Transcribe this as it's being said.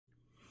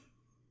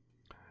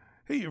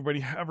Hey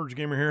everybody, Average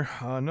Gamer here.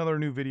 Another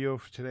new video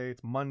for today.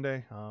 It's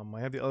Monday.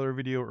 I had the other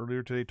video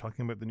earlier today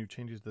talking about the new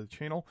changes to the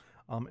channel.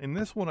 In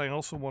this one, I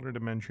also wanted to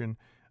mention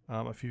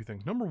a few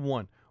things. Number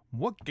one,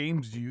 what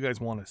games do you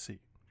guys want to see?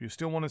 Do you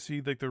still want to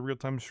see like the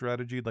real-time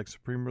strategy, like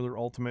Supreme Ruler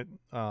Ultimate,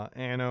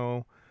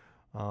 Anno,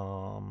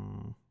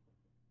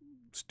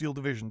 Steel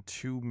Division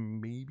 2,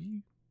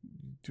 maybe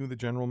do the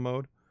general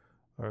mode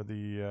or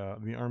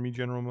the Army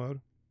general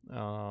mode.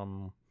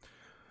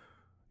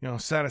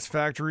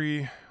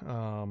 Satisfactory,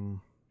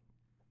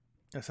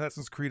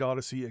 Assassin's Creed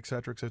Odyssey,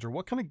 etc., etc.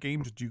 What kind of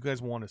games do you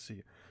guys want to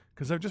see?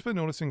 Because I've just been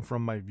noticing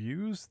from my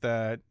views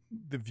that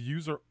the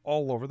views are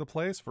all over the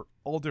place for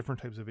all different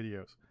types of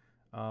videos.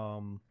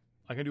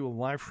 I can do a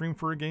live stream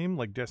for a game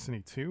like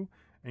Destiny 2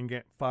 and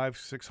get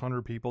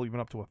 500-600 people,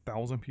 even up to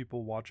 1,000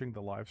 people watching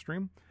the live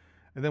stream.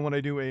 And then when I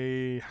do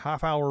a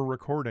half-hour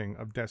recording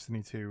of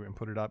Destiny 2 and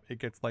put it up, it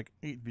gets like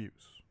 8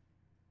 views.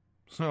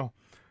 So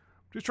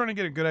just trying to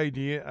get a good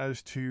idea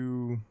as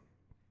to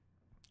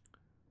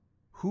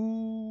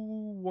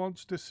who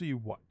wants to see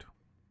what.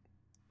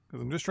 Because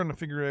I'm just trying to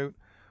figure out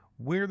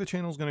where the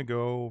channel's going to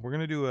go. We're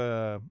going to do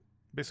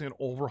basically an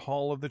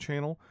overhaul of the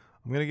channel.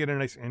 I'm going to get a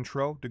nice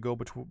intro to go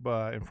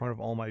in front of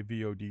all my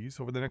VODs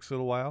over the next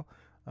little while,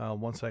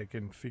 once I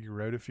can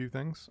figure out a few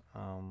things.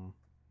 I'm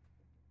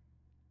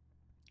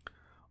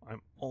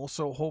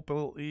also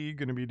hopefully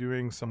going to be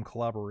doing some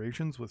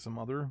collaborations with some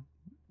other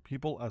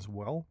people as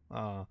well.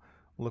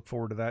 Look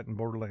forward to that in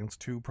Borderlands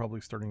 2, probably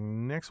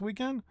starting next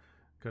weekend,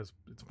 because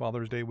it's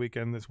Father's Day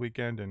weekend this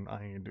weekend, and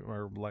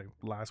like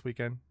last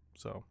weekend.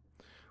 So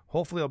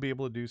hopefully I'll be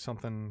able to do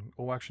something.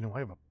 Oh, actually, no, I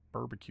have a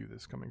barbecue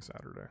this coming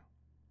Saturday.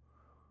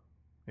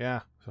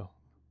 Yeah, so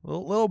a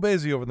little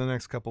busy over the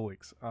next couple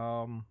weeks.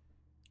 But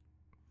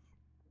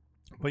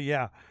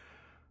yeah,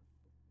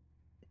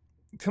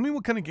 tell me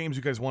what kind of games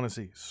you guys want to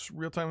see.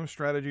 Real-time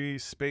strategy,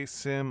 space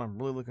sim. I'm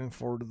really looking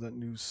forward to that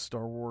new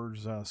Star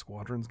Wars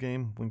Squadrons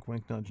game. Wink,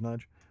 wink, nudge,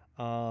 nudge.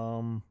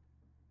 Yeah,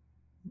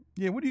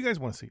 what do you guys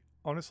want to see?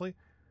 Honestly,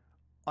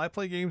 I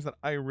play games that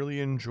I really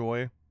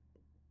enjoy.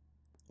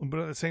 But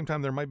at the same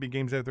time, there might be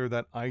games out there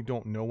that I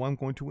don't know I'm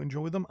going to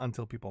enjoy them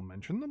until people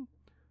mention them.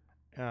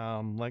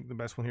 Like the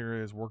best one here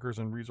is Workers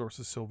and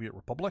Resources Soviet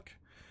Republic.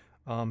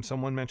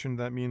 Someone mentioned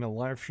that me in a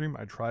live stream.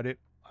 I tried it.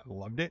 I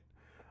loved it.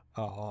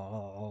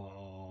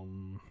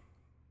 Heartspace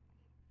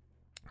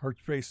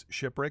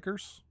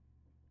Shipbreakers.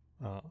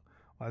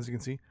 As you can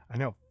see, I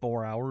now have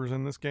 4 hours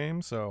in this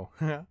game, so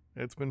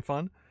it's been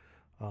fun.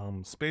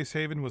 Space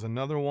Haven was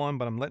another one,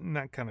 but I'm letting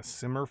that kind of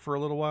simmer for a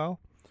little while.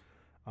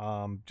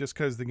 Just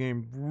because the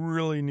game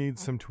really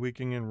needs some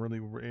tweaking and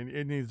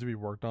it needs to be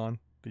worked on.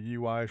 The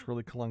UI is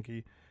really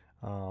clunky.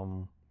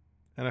 And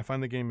I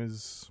find the game it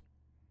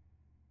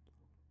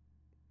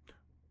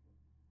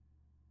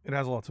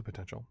has lots of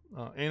potential.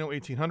 Anno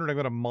 1800, I've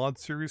got a mod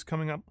series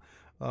coming up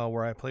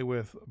where I play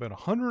with about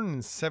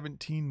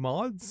 117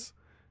 mods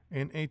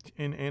in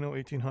Anno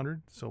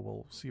 1800, so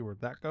we'll see where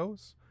that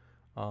goes.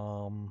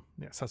 Yeah,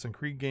 Assassin's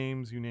Creed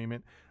games, you name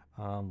it.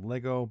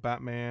 Lego,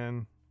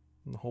 Batman,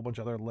 a whole bunch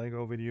of other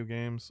Lego video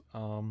games.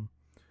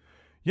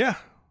 Yeah,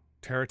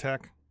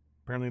 TerraTech.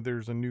 Apparently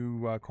there's a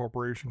new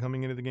corporation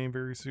coming into the game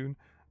very soon.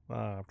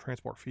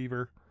 Transport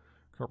Fever,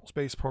 Kerbal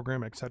Space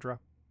Program, etc.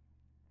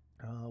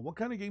 What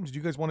kind of games do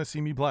you guys want to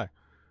see me play?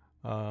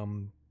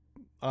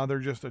 Either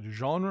just a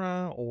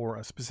genre or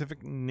a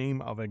specific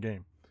name of a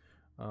game.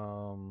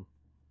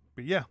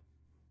 But yeah,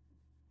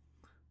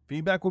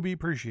 feedback will be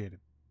appreciated.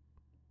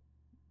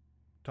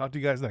 Talk to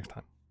you guys next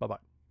time. Bye-bye.